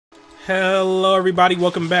Hello everybody,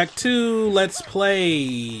 welcome back to Let's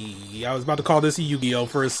Play. I was about to call this Yu-Gi-Oh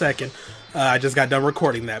for a second. I just got done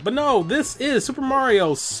recording that. But no, this is Super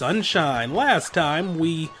Mario Sunshine. Last time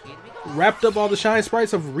we wrapped up all the shine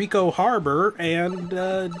sprites of Ricco Harbor and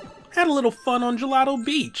had a little fun on Gelato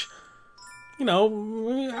Beach. You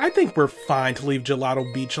know, I think we're fine to leave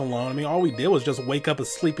Gelato Beach alone. I mean, all we did was just wake up a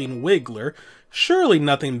sleeping Wiggler. Surely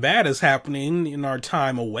nothing bad is happening in our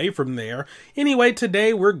time away from there. Anyway,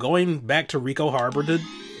 today we're going back to Ricco Harbor to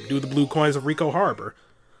do the blue coins of Ricco Harbor.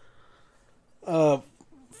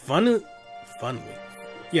 Funny.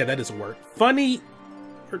 Yeah, that is a word. Funny.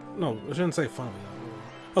 No, I shouldn't say funny.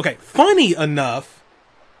 Okay, funny enough,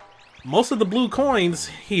 most of the blue coins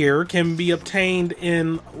here can be obtained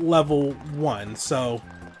in level 1, so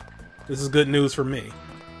this is good news for me.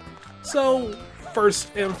 So,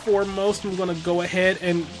 first and foremost, I'm going to go ahead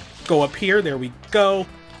and go up here. There we go.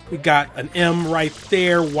 We got an M right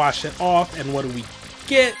there. Wash it off. And what do we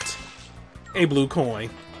get? A blue coin.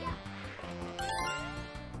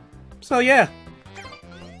 So yeah.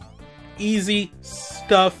 Easy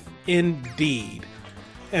stuff indeed.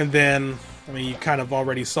 And then, I mean, you kind of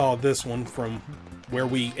already saw this one from where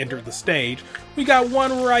we entered the stage. We got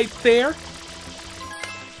one right there.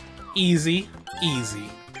 Easy, easy.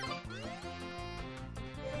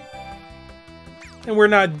 And we're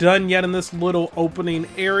not done yet in this little opening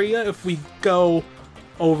area. If we go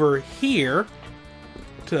over here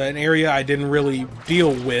to an area I didn't really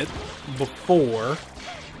deal with before.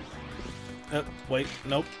 Wait,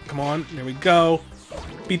 nope, come on, there we go.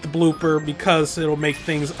 Beat the blooper because it'll make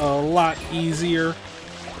things a lot easier.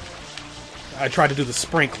 I tried to do the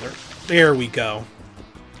sprinkler. There we go.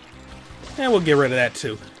 And we'll get rid of that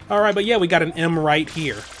too. Alright, but yeah, we got an M right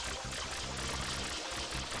here.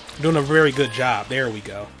 Doing a very good job. There we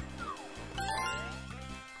go.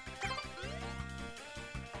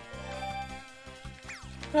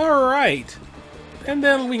 Alright. And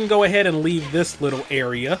then we can go ahead and leave this little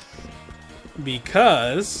area.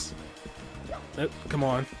 Because... oh, come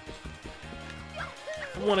on.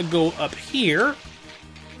 I want to go up here.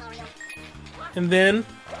 And then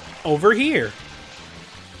over here.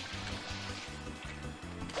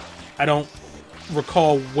 I don't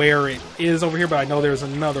recall where it is over here, but I know there's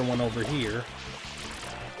another one over here.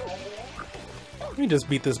 Let me just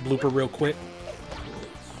beat this blooper real quick.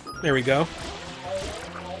 There we go.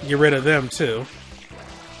 Get rid of them too.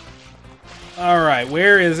 Alright,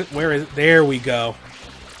 where is it? Where is it? There we go.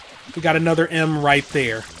 We got another M right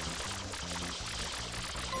there.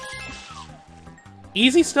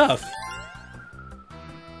 Easy stuff.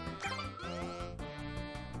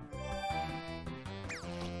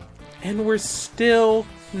 And we're still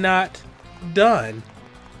not done.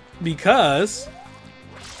 Because...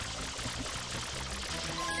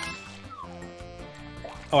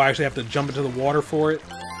 oh, I actually have to jump into the water for it?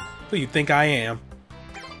 Who do you think I am?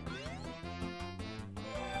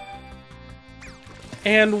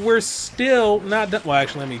 And we're still not done. Well,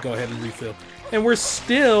 actually, let me go ahead and refill. And we're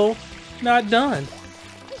still not done.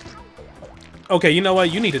 Okay, you know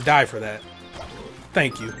what? You need to die for that.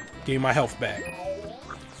 Thank you. Give me my health back.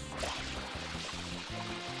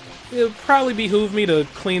 It'll probably behoove me to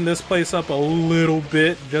clean this place up a little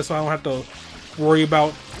bit, just so I don't have to worry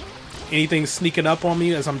about anything sneaking up on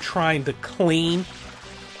me as I'm trying to clean.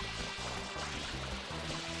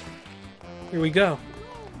 Here we go.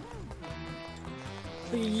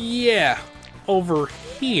 Yeah, over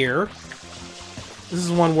here. This is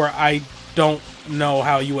one where I don't know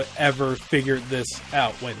how you would ever figure this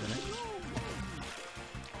out. Wait a minute.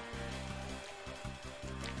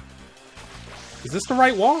 Is this the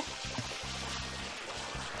right wall?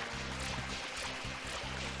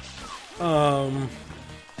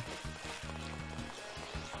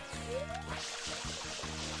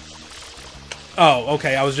 Oh,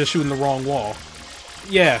 okay, I was just shooting the wrong wall.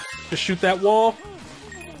 Yeah, just shoot that wall.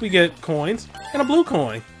 We get coins and a blue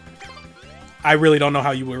coin. I really don't know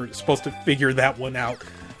how you were supposed to figure that one out.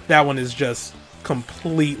 That one is just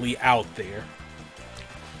completely out there.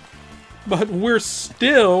 But we're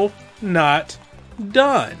still not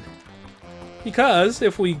done. Because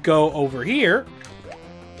if we go over here...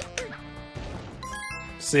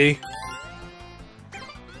 see?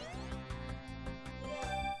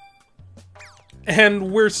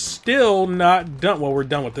 And we're still not done. Well, we're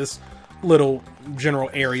done with this little general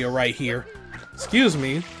area right here. Excuse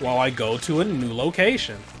me while I go to a new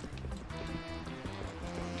location.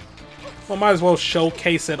 Well, might as well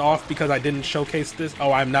showcase it off because I didn't showcase this.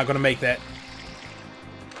 Oh, I'm not going to make that.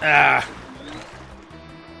 Ah.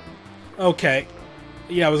 Okay.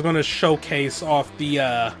 Yeah, I was going to showcase off the,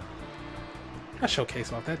 not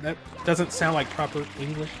showcase off. That doesn't sound like proper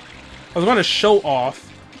English. I was going to show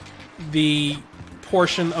off the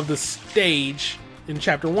portion of the stage in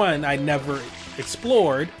Chapter 1 I never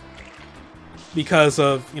explored because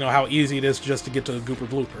of, you know, how easy it is just to get to the Gooper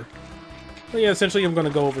Blooper. But yeah, essentially I'm going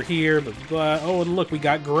to go over here, but oh, and look, we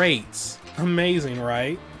got grates. Amazing,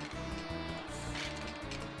 right?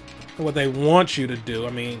 What they want you to do,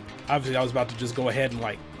 I mean, obviously I was about to just go ahead and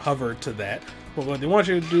like hover to that, but what they want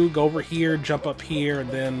you to do, go over here, jump up here, and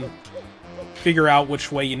then figure out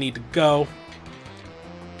which way you need to go.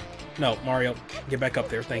 No, Mario, get back up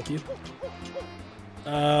there, thank you.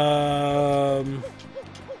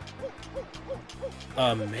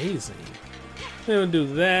 Amazing. I'm gonna do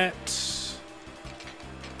that.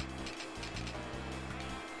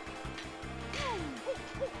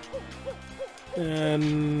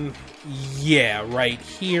 And yeah, right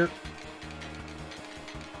here.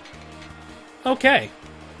 Okay.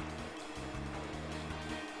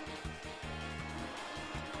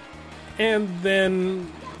 And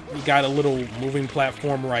then we got a little moving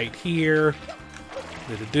platform right here.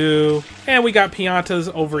 And we got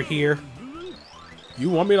Piantas over here. You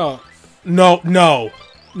want me to... No.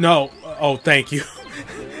 Oh, thank you.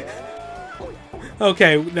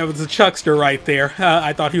 Okay, that was a chuckster right there.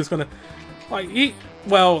 I thought he was gonna...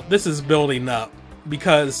 Well, this is building up.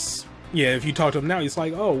 Because, yeah, if you talk to him now, he's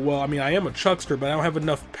like, oh, well, I mean, I am a chuckster, but I don't have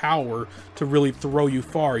enough power to really throw you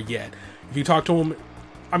far yet. If you talk to him...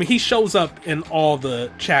 I mean, he shows up in all the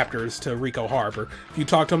chapters to Ricco Harbor. If you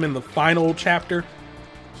talk to him in the final chapter,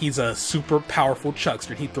 he's a super powerful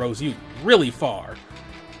chuckster. He throws you really far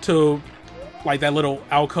to, like, that little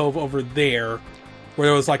alcove over there where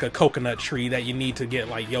there was, like, a coconut tree that you need to get,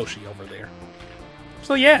 like, Yoshi over there.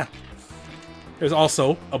 So, yeah. There's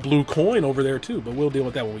also a blue coin over there, too, but we'll deal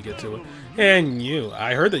with that when we get to it. And you,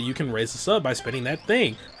 I heard that you can raise a sub by spinning that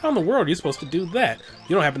thing. How in the world are you supposed to do that?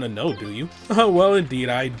 You don't happen to know, do you? Oh, well, indeed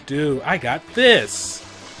I do. I got this.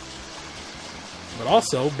 But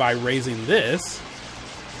also, by raising this...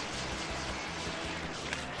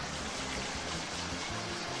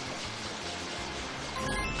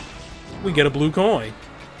 we get a blue coin.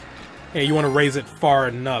 And you want to raise it far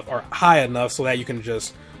enough, or high enough, so that you can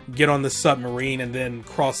just get on the submarine and then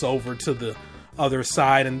cross over to the other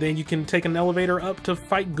side, and then you can take an elevator up to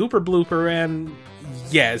fight Gooper Blooper, and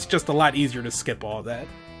yeah, it's just a lot easier to skip all that.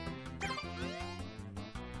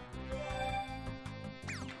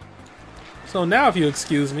 So now, if you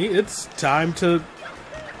excuse me, it's time to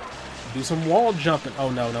do some wall jumping. Oh,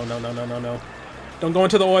 no. Don't go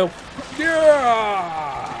into the oil.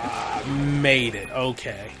 Yeah! Made it.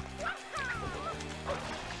 Okay.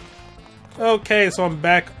 Okay, so I'm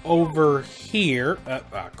back over here.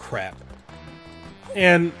 Crap.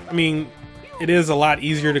 And, I mean, it is a lot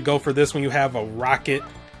easier to go for this when you have a rocket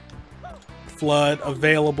flood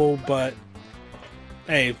available, but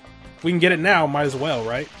hey, if we can get it now, might as well,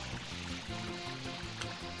 right?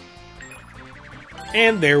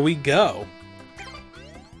 And there we go.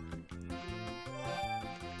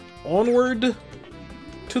 Onward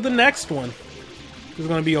to the next one. It's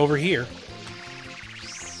going to be over here.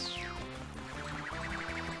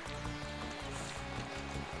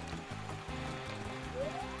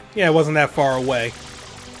 Yeah, it wasn't that far away.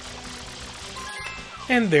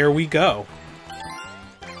 And there we go.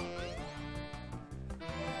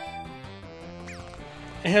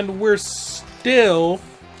 And we're still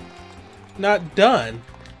not done.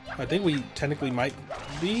 I think we technically might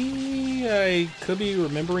be... I could be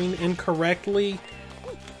remembering incorrectly.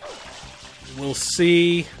 We'll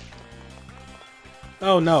see.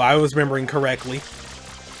 Oh no, I was remembering correctly.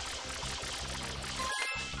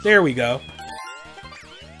 There we go.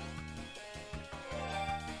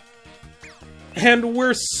 And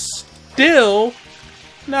we're still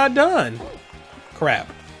not done.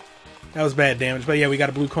 Crap. That was bad damage. But yeah, we got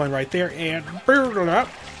a blue coin right there. And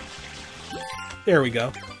there we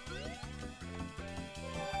go.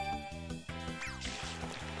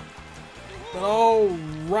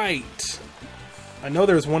 Alright. I know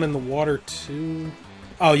there's one in the water too.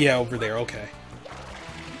 Oh yeah, over there. Okay.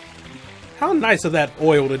 How nice of that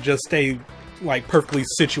oil to just stay like perfectly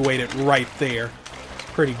situated right there.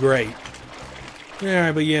 Pretty great.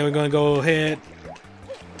 Alright, but yeah, we're gonna go ahead.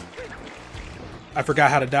 I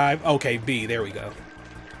forgot how to dive. Okay, B, there we go.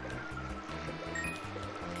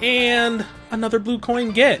 And another blue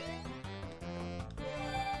coin get.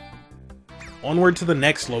 Onward to the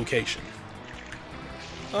next location.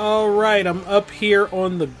 Alright, I'm up here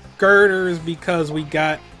on the girders because we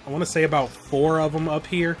got, I want to say about 4 of them up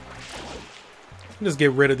here. Just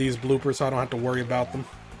get rid of these bloopers so I don't have to worry about them.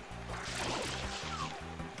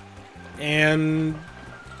 And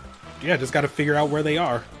yeah, just got to figure out where they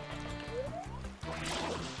are.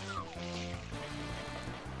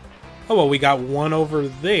 Oh, well, we got one over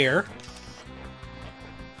there.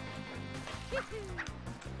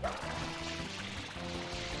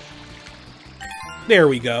 There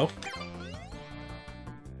we go.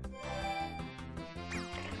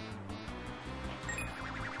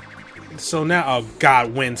 So now, oh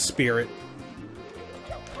god, wind spirit.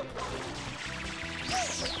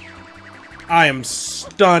 I am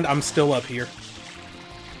stunned. I'm still up here.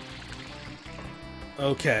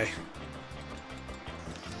 Okay.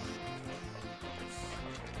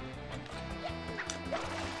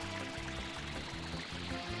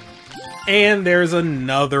 And there's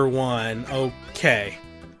another one. Okay.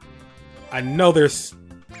 I know there's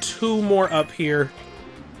two more up here.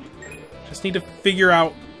 Just need to figure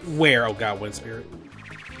out where. Oh god, wind spirit.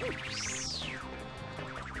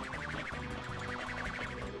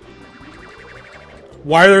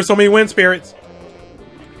 Why are there so many wind spirits?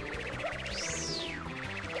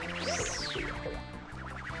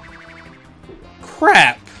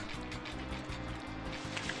 Crap.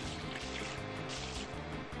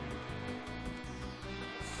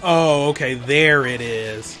 Oh, okay, there it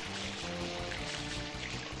is.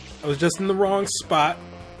 I was just in the wrong spot.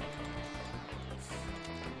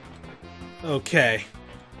 Okay.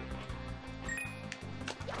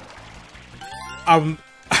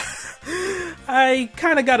 I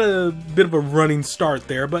kind of got a bit of a running start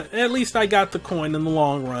there, but at least I got the coin in the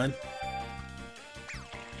long run.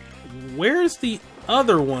 Where's the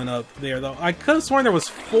other one up there, though? I could have sworn there was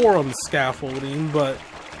 4 on the scaffolding, but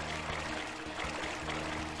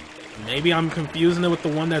maybe I'm confusing it with the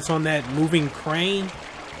one that's on that moving crane.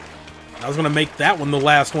 I was going to make that one the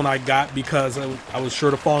last one I got because I was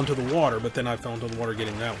sure to fall into the water, but then I fell into the water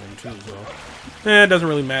getting that one too, so it doesn't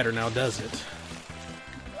really matter now, does it?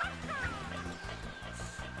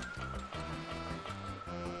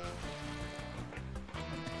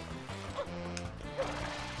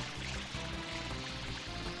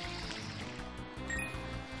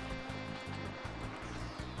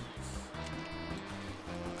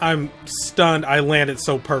 I'm stunned I landed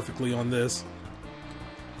so perfectly on this.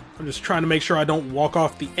 I'm just trying to make sure I don't walk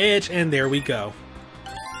off the edge, and there we go.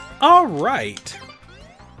 Alright.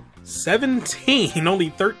 17, only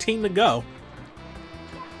 13 to go.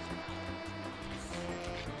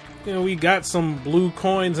 You know, we got some blue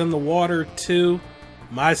coins in the water, too.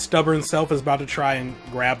 My stubborn self is about to try and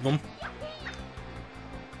grab them.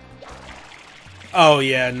 Oh,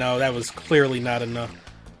 yeah, no, that was clearly not enough.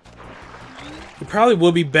 It probably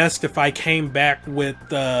would be best if I came back with,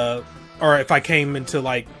 or if I came into,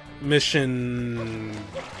 like, mission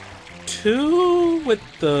 2 with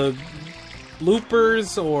the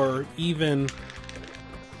bloopers, or even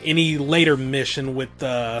any later mission with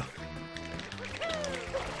the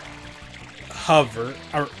hover,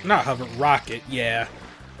 or not hover, rocket, yeah.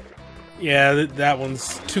 Yeah, that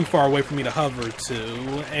one's too far away for me to hover to,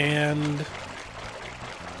 and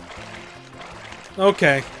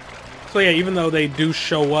okay. So yeah, even though they do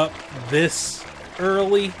show up this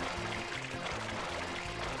early,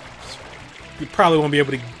 you probably won't be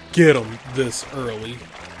able to get them this early.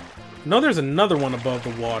 No, there's another one above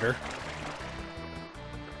the water.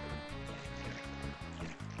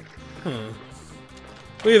 Well,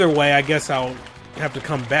 either way, I guess I'll have to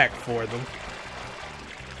come back for them.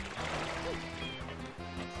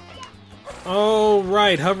 Oh,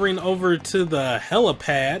 right, hovering over to the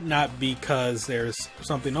helipad, not because there's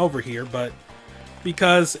something over here, but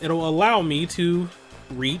because it'll allow me to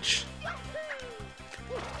reach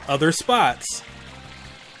other spots.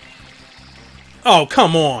 Oh,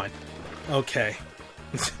 come on! Okay.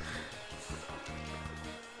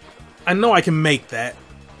 I know I can make that.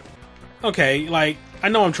 Okay, like, I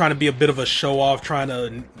know I'm trying to be a bit of a show-off, trying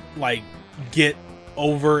to, like, get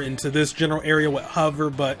over into this general area with hover,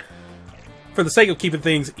 but for the sake of keeping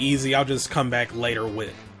things easy, I'll just come back later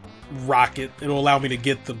with rocket. It'll allow me to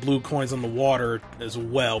get the blue coins on the water as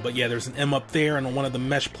well. But yeah, there's an M up there, and on one of the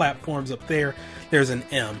mesh platforms up there, there's an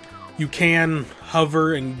M. You can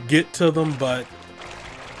hover and get to them, but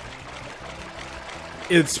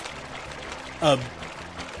it's a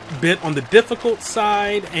bit on the difficult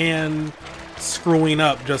side, and screwing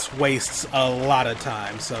up just wastes a lot of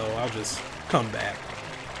time, so I'll just come back.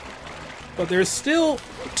 But there's still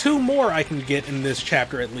 2 more I can get in this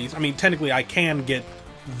chapter, at least. I mean, technically I can get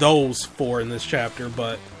those 4 in this chapter,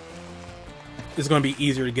 but it's going to be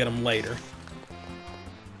easier to get them later.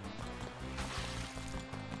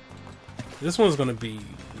 This one's going to be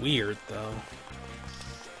weird, though.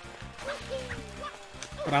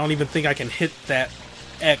 But I don't even think I can hit that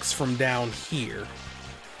X from down here.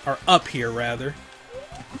 Or up here, rather.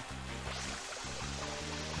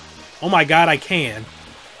 Oh my god, I can.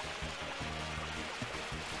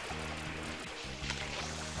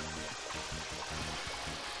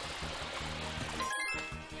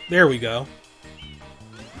 There we go.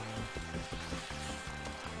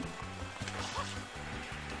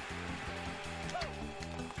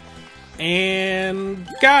 And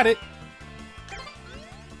got it.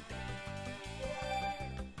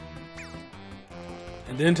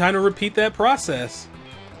 And then time to repeat that process.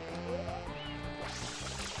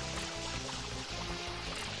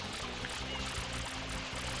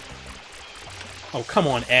 Oh, come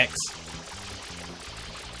on, X.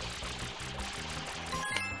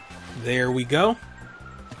 There we go.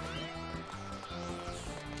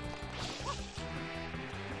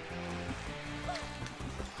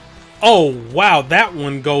 Oh, wow, that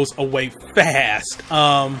one goes away fast.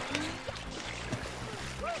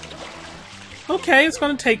 Okay, it's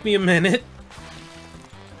gonna take me a minute.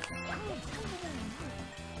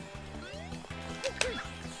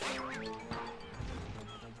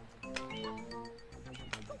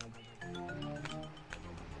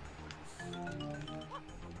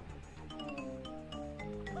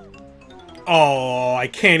 Oh, I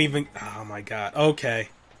can't even... Oh my god, okay.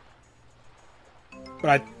 But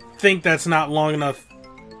I think that's not long enough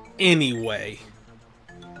anyway.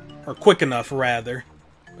 Or quick enough, rather.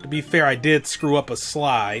 To be fair, I did screw up a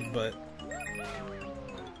slide, but...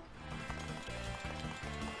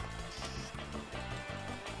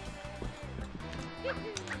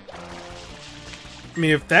 I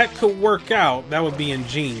mean, if that could work out, that would be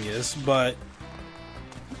ingenious, but...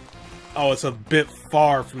 Oh, it's a bit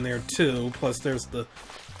far from there, too. Plus, there's the...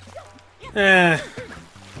 I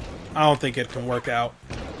don't think it can work out.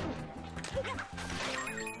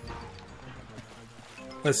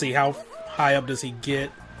 Let's see, how high up does he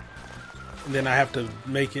get? And then I have to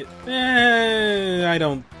make it... I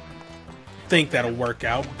don't think that'll work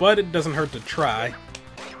out, but it doesn't hurt to try.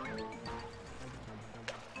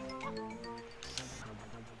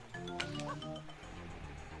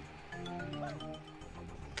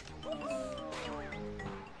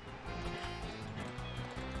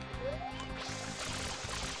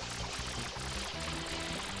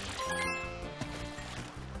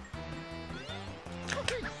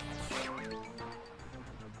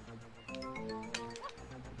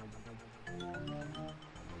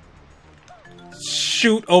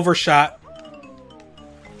 Shoot, overshot.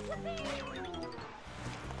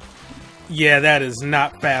 Yeah, that is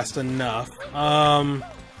not fast enough.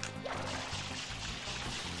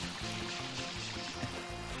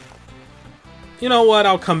 You know what?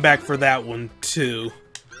 I'll come back for that one, too.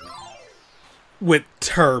 With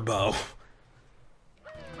Turbo.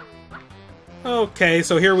 Okay,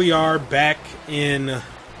 so here we are back in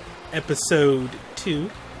episode 2.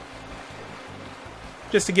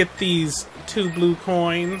 Just to get these 2 blue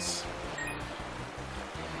coins.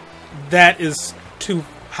 That is too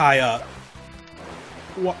high up.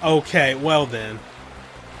 Okay, well then.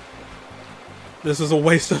 This is a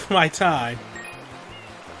waste of my time.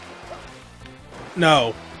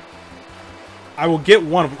 No. I will get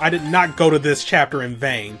one of them. I did not go to this chapter in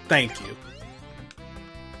vain. Thank you.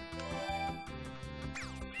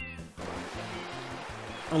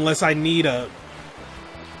 Unless I need a...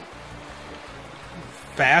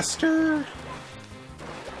 faster?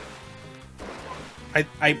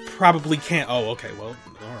 I probably can't... Oh, okay, well,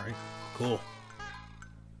 alright. Cool.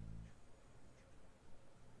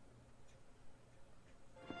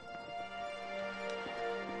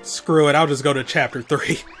 Screw it, I'll just go to chapter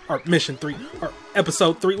 3. Or mission 3. Or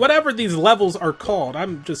episode 3. Whatever these levels are called.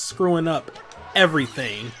 I'm just screwing up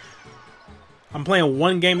everything. I'm playing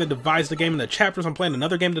one game that divides the game into chapters. I'm playing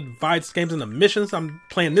another game that divides games into missions. I'm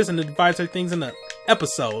playing this and it divides things into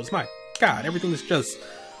episodes. My god, everything is just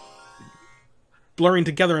blurring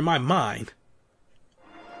together in my mind.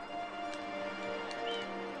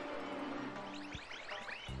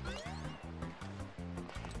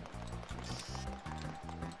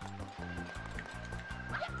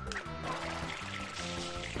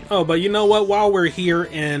 Oh, but you know what? While we're here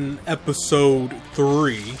in episode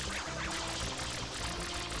 3...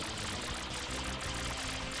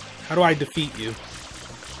 How do I defeat you?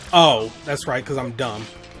 Oh, that's right, because I'm dumb.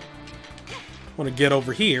 I want to get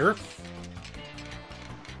over here.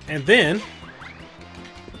 And then...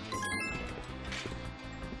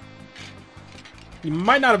 You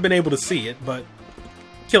might not have been able to see it, but...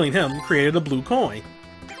 Killing him created a blue coin.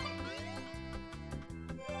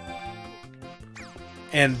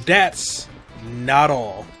 And that's not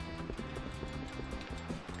all.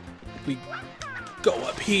 We go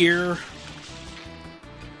up here...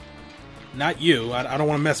 Not you. I don't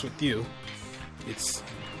want to mess with you. It's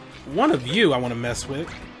one of you I want to mess with.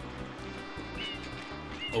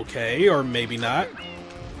 Okay, or maybe not.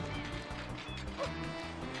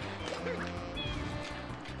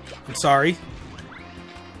 I'm sorry.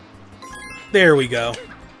 There we go.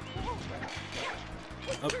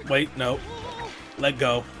 Oh, wait, no. Let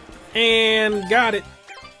go. And got it.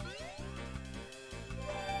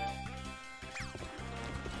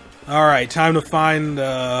 Alright, time to find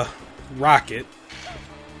Rocket.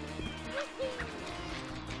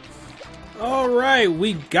 Alright,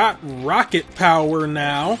 we got rocket power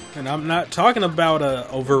now. And I'm not talking about a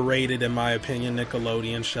overrated, in my opinion,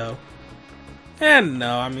 Nickelodeon show. And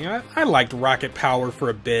no, I mean, I liked rocket power for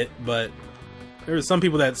a bit, but there were some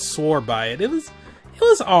people that swore by it. It was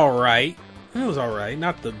alright. It was alright.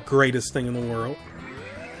 Not the greatest thing in the world.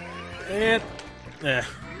 And,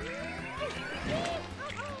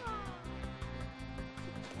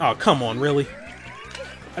 oh, come on, really?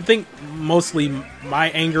 I think mostly my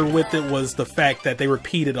anger with it was the fact that they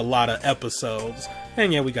repeated a lot of episodes.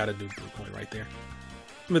 And yeah, we gotta do Blue Coin right there.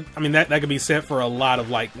 But, I mean, that could be said for a lot of,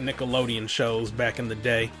 like, Nickelodeon shows back in the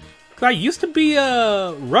day. 'Cause I used to be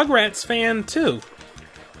a Rugrats fan, too.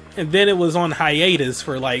 And then it was on hiatus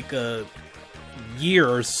for, like, a year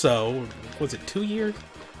or so. Was it 2 years?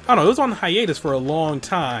 I don't know, it was on hiatus for a long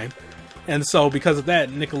time. And so, because of that,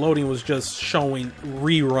 Nickelodeon was just showing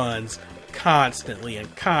reruns constantly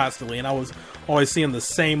and constantly. And I was always seeing the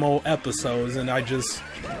same old episodes, and I just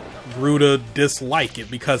grew to dislike it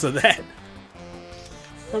because of that.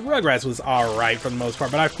 But Rugrats was alright for the most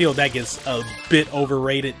part, but I feel that gets a bit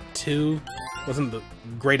overrated too. Wasn't the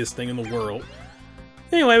greatest thing in the world.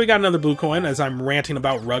 Anyway, we got another Blue Coin as I'm ranting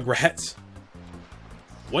about Rugrats.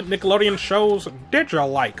 What Nickelodeon shows did you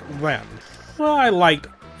like then? Well, I liked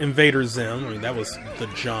Invader Zim. I mean, that was the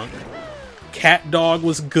junk. Cat Dog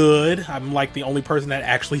was good. I'm like the only person that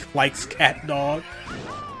actually likes Cat Dog.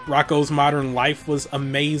 Rocko's Modern Life was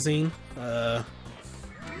amazing.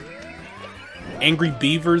 Angry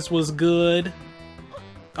Beavers was good.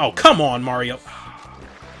 Oh, come on, Mario.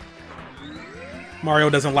 Mario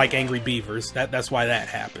doesn't like Angry Beavers. That's why that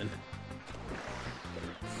happened.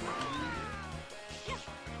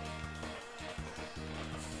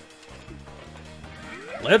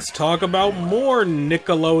 Let's talk about more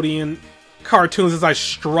Nickelodeon cartoons as I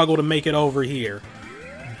struggle to make it over here.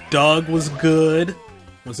 Doug was good.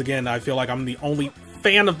 Once again, I feel like I'm the only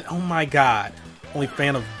fan of... Oh my god. Only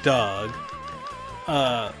fan of Doug.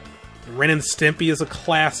 Ren and Stimpy is a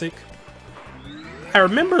classic. I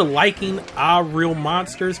remember liking Ah Real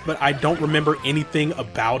Monsters, but I don't remember anything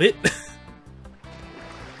about it.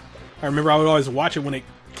 I remember I would always watch it when it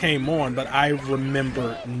came on, but I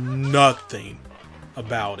remember nothing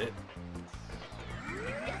about it.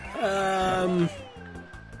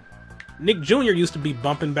 Nick Jr. used to be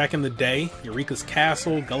bumping back in the day. Eureka's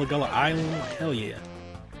Castle, Gullah Gullah Island, hell yeah.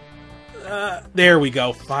 There we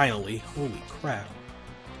go, finally. Holy crap.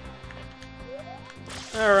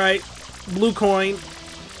 Alright, Blue Coin.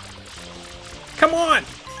 Come on!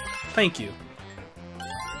 Thank you.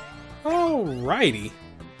 Alrighty.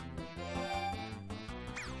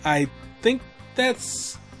 I think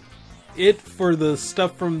that's it for the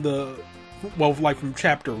stuff from the... Well, like from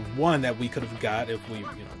Chapter 1 that we could have got if we, were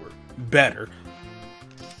better.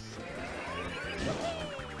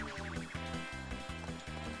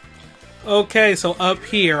 Okay, so up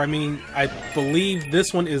here, I mean, I believe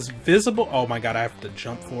this one is visible. Oh my god, I have to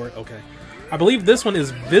jump for it. Okay. I believe this one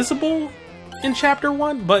is visible in Chapter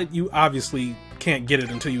 1, but you obviously can't get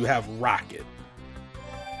it until you have Rocket.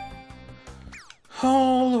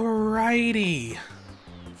 Alrighty.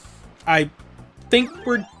 I think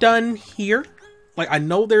we're done here. Like, I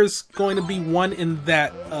know there's going to be one in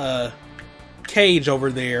that cage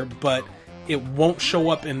over there, but it won't show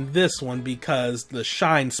up in this one because the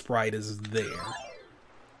Shine Sprite is there.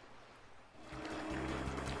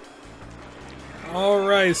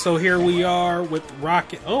 Alright, so here we are with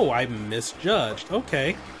Rocket. Oh, I misjudged.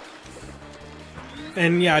 Okay.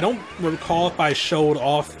 And yeah, I don't recall if I showed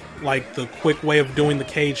off like the quick way of doing the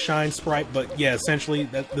cage Shine Sprite, but yeah, essentially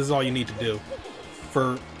this is all you need to do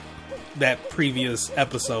for that previous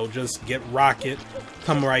episode. Just get Rocket,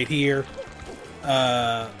 come right here.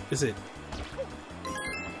 Is it?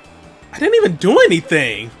 I didn't even do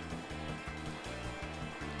anything.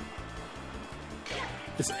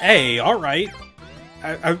 It's A, alright.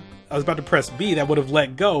 I was about to press B, that would have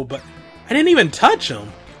let go, but I didn't even touch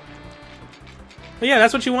him. But yeah,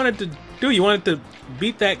 that's what you wanted to do. You wanted to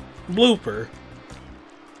beat that blooper.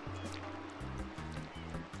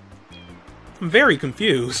 I'm very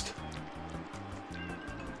confused.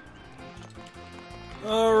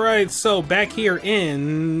 Alright, so back here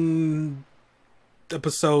in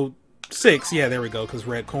episode 6, yeah, there we go, because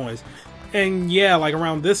red coins. And yeah, like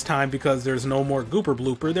around this time, because there's no more Gooper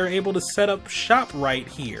Blooper, they're able to set up shop right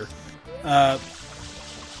here.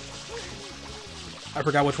 I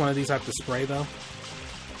forgot which one of these I have to spray, though.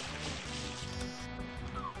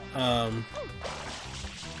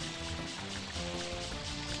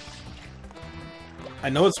 I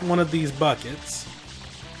know it's one of these buckets.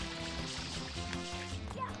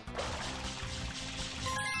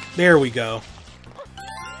 There we go.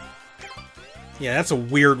 Yeah, that's a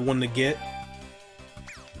weird one to get.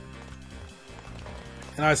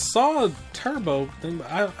 And I saw a turbo thing,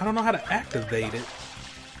 but I don't know how to activate it.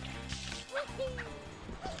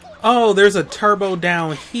 Oh, there's a turbo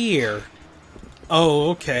down here. Oh,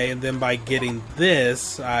 okay. And then by getting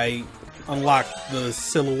this, I unlock the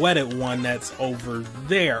silhouetted one that's over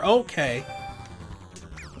there. Okay.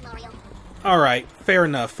 Alright, fair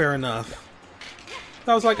enough, fair enough.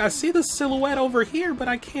 I was like, I see the silhouette over here, but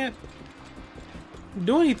I can't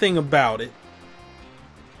do anything about it.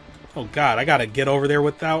 Oh god, I gotta get over there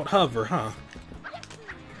without hover, huh?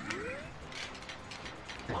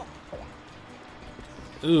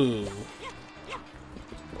 Ooh.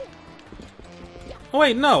 Oh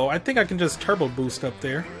wait, no, I think I can just turbo boost up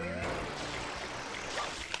there.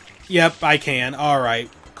 Yep, I can. Alright,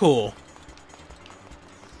 cool.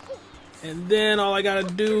 And then all I gotta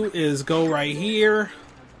do is go right here.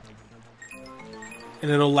 And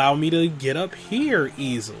it'll allow me to get up here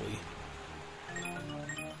easily.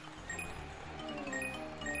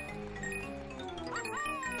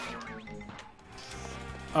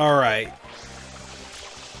 Alright.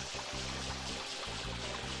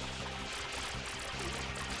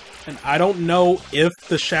 And I don't know if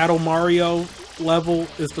the Shadow Mario level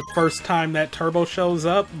is the first time that turbo shows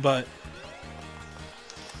up, but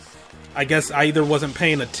I guess I either wasn't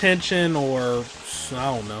paying attention or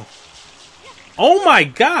I don't know. Oh my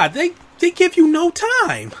god, they give you no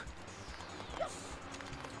time.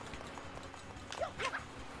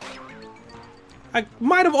 I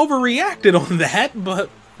might have overreacted on that, but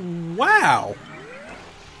wow.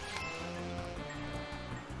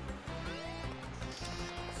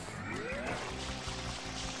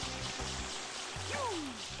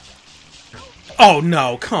 Oh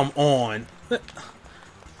no, come on.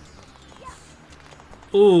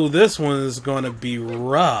 Ooh, this one is gonna be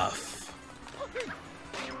rough.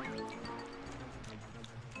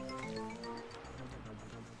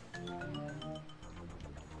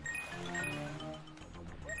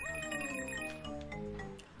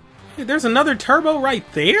 Hey, there's another turbo right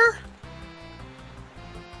there?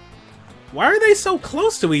 Why are they so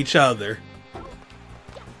close to each other?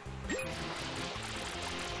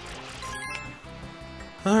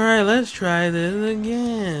 Alright, let's try this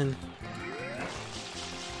again.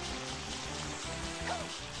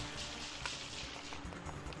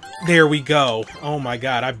 There we go. Oh my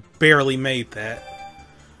god, I barely made that.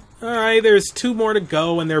 Alright, there's 2 more to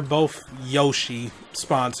go, and they're both Yoshi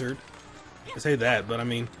sponsored. I say that, but I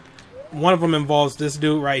mean, one of them involves this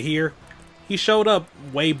dude right here. He showed up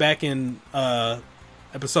way back in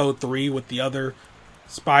episode 3 with the other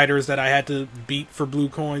spiders that I had to beat for blue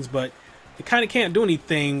coins, but you kind of can't do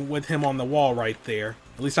anything with him on the wall right there.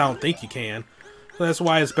 At least I don't think you can. So that's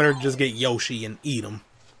why it's better to just get Yoshi and eat him.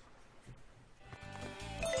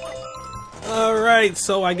 Alright,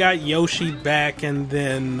 so I got Yoshi back, and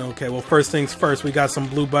then, okay, well, first things first, we got some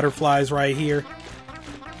blue butterflies right here.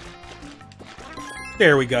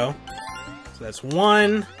 There we go. So that's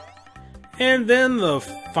 1. And then the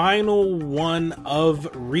final one of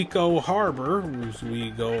Ricco Harbor, as we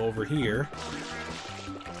go over here.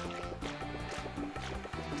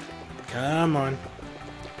 Come on.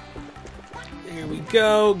 There we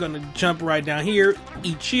go. Gonna jump right down here,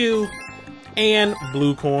 eat you, and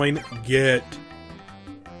blue coin get.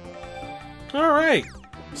 Alright.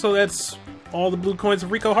 So that's all the blue coins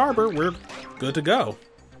of Ricco Harbor. We're good to go.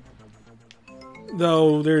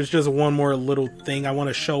 Though there's just one more little thing I want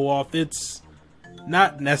to show off. It's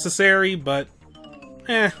not necessary, but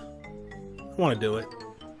I want to do it.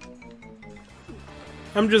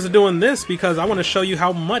 I'm just doing this because I want to show you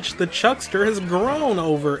how much the Chuckster has grown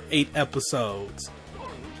over 8 episodes.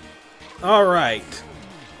 Alright.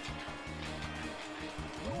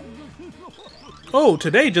 Oh,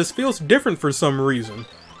 today just feels different for some reason.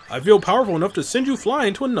 I feel powerful enough to send you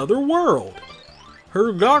flying to another world.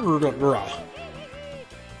 Hergagra.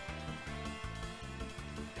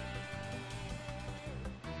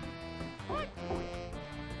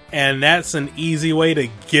 And that's an easy way to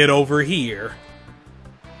get over here.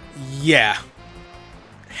 Yeah.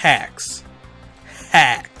 Hacks.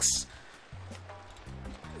 Hacks.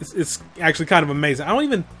 It's actually kind of amazing. I don't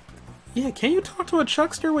even... Yeah, can you talk to a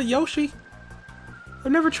Chuckster with Yoshi?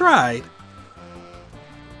 I've never tried.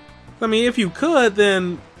 I mean, if you could,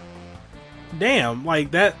 then... Damn,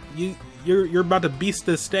 like that... You're about to beast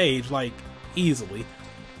this stage. Like, easily.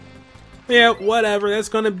 Yeah, whatever. That's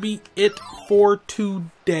going to be it for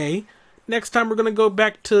today. Next time we're going to go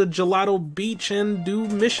back to Gelato Beach and do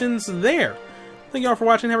missions there. Thank y'all for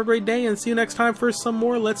watching. Have a great day, and see you next time for some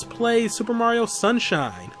more Let's Play Super Mario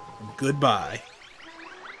Sunshine. Goodbye.